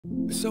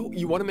So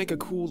you want to make a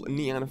cool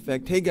neon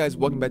effect? Hey guys,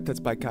 welcome back to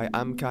TutsByKai.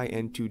 I'm Kai,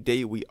 and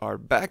today we are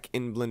back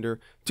in Blender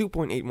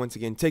 2.8 once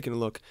again, taking a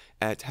look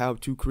at how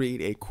to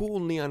create a cool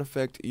neon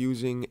effect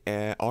using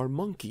our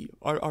monkey,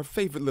 our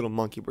favorite little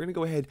monkey. We're gonna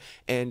go ahead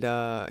and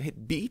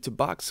hit B to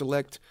box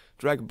select,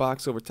 drag a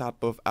box over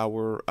top of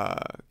our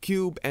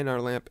cube and our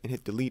lamp, and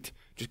hit delete.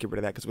 Just get rid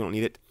of that because we don't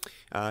need it.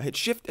 Hit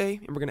Shift A,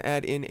 and we're gonna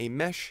add in a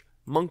mesh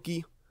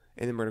monkey,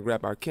 and then we're gonna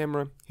grab our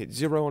camera, hit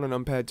 0 on a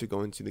numpad to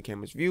go into the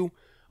camera's view.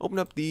 Open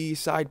up the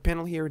side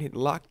panel here and hit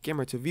lock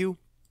camera to view,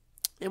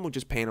 and we'll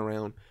just pan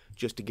around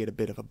just to get a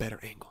bit of a better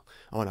angle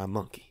on our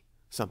monkey.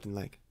 Something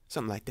like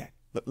that.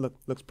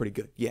 Looks pretty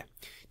good. Yeah.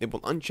 Then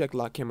we'll uncheck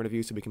lock camera to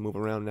view so we can move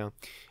around now.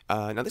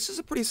 Now this is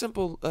a pretty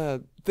simple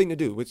thing to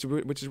do, which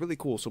is really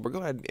cool. So we'll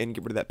go ahead and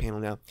get rid of that panel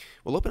now.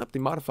 We'll open up the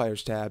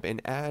modifiers tab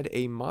and add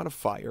a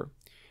modifier.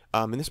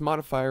 And this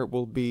modifier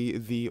will be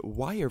the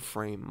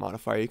Wireframe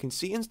Modifier. You can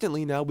see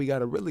instantly now we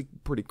got a really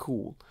pretty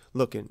cool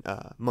looking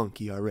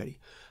monkey already.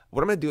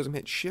 What I'm going to do is I'm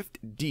going to hit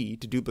Shift D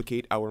to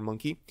duplicate our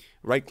monkey,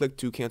 right click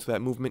to cancel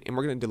that movement, and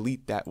we're going to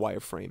delete that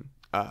wireframe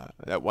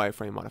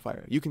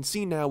modifier. You can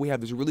see now we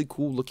have this really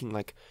cool looking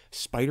like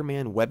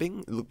Spider-Man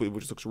webbing,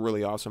 which looks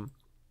really awesome.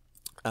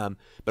 But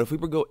if we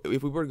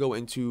were to go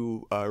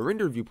into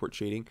render viewport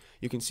shading,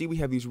 you can see we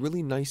have these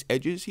really nice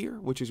edges here,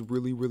 which is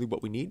really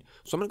what we need.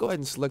 So I'm going to go ahead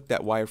and select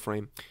that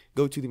wireframe,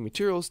 go to the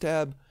materials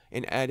tab,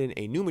 and add in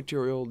a new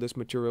material. This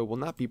material will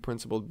not be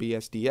principled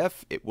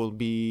BSDF, it will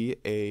be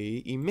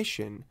a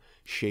emission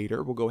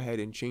shader. We'll go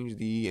ahead and change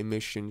the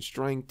emission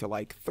strength to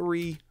like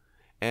 3,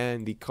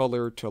 and the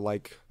color to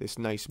like this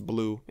nice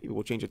blue. Maybe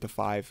we'll change it to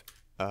 5.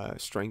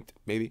 Strength,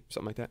 maybe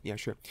something like that. Yeah,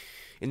 sure.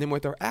 And then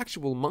with our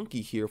actual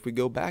monkey here, if we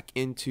go back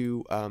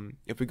into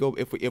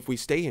if we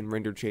stay in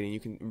rendered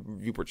shading,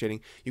 viewport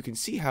shading, you can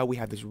see how we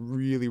have this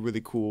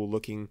really cool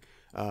looking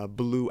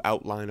blue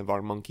outline of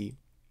our monkey,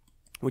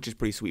 which is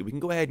pretty sweet. We can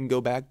go ahead and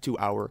go back to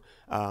our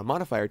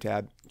modifier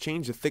tab,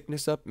 change the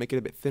thickness up, make it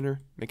a bit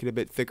thinner, make it a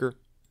bit thicker,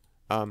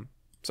 something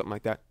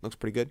like that. Looks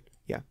pretty good.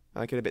 Yeah,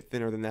 I like it a bit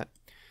thinner than that.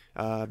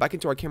 Back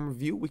into our camera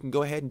view, we can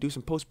go ahead and do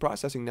some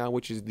post-processing now,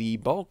 which is the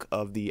bulk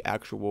of the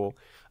actual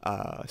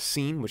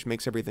scene, which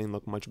makes everything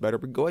look much better.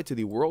 We can go ahead to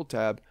the world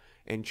tab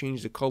and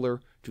change the color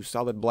to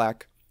solid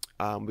black.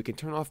 We can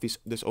turn off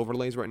this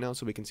overlays right now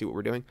so we can see what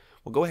we're doing.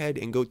 We'll go ahead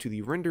and go to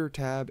the render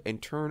tab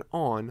and turn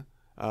on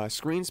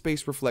screen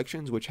space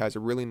reflections, which has a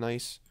really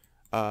nice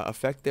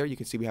effect there. You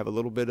can see we have a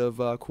little bit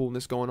of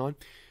coolness going on.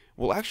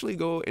 We'll actually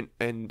go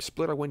and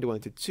split our window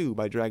into 2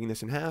 by dragging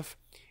this in half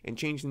and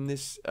changing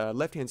this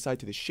left-hand side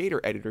to the shader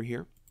editor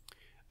here.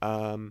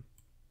 And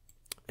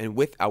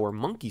with our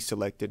monkey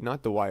selected,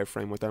 not the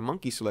wireframe, with our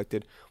monkey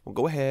selected, we'll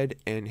go ahead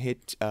and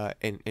hit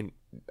and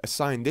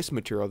assign this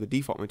material, the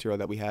default material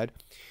that we had.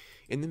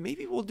 And then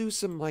maybe we'll do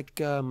some like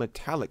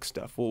metallic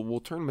stuff. We'll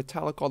turn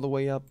metallic all the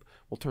way up,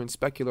 we'll turn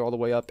specular all the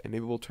way up, and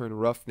maybe we'll turn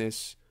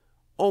roughness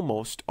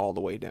almost all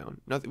the way down.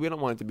 We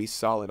don't want it to be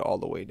solid all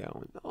the way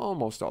down,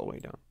 almost all the way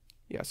down.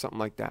 Yeah, something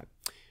like that.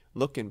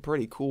 Looking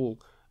pretty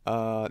cool.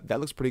 That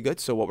looks pretty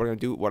good. So what I'm gonna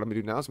do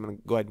now is I'm gonna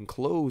go ahead and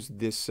close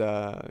this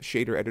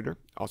shader editor,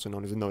 also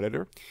known as a node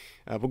editor.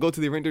 We'll go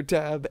to the render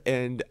tab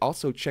and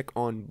also check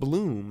on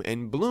bloom,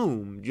 and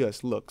bloom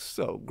just looks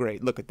so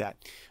great. Look at that.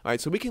 All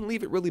right, so we can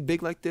leave it really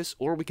big like this,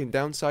 or we can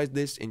downsize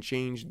this and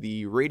change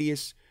the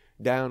radius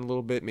down a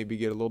little bit, maybe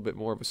get a little bit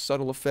more of a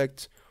subtle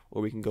effect,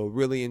 or we can go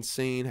really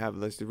insane, have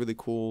this really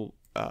cool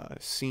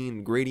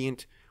scene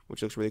gradient,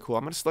 which looks really cool.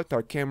 I'm gonna select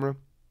our camera.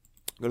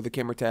 Go to the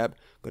camera tab,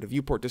 go to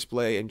viewport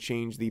display, and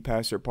change the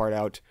passer part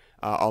out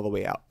all the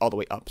way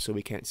up, so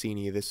we can't see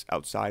any of this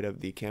outside of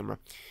the camera,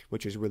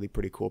 which is really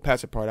pretty cool.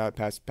 Pass it part out,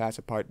 pass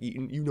it part.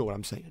 You know what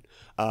I'm saying.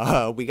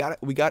 We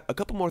got a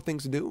couple more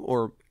things to do,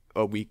 or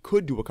we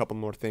could do a couple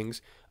more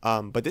things.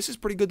 But this is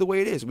pretty good the way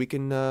it is. We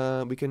can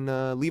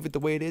leave it the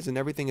way it is, and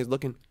everything is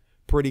looking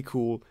pretty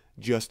cool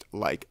just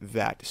like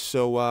that.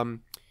 So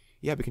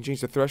yeah, we can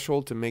change the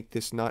threshold to make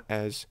this not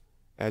as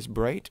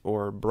bright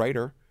or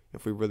brighter,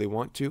 if we really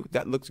want to.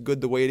 That looks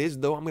good the way it is,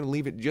 though. I'm going to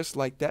leave it just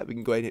like that. We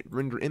can go ahead and hit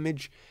render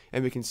image,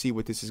 and we can see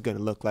what this is going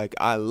to look like.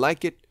 I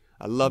like it.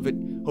 I love it.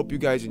 Hope you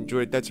guys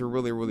enjoyed it. That's a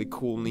really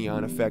cool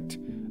neon effect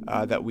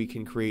that we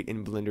can create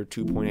in Blender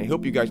 2.8.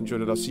 Hope you guys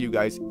enjoyed it. I'll see you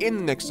guys in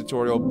the next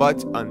tutorial,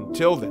 but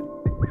until then,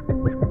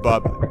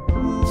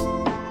 bye-bye.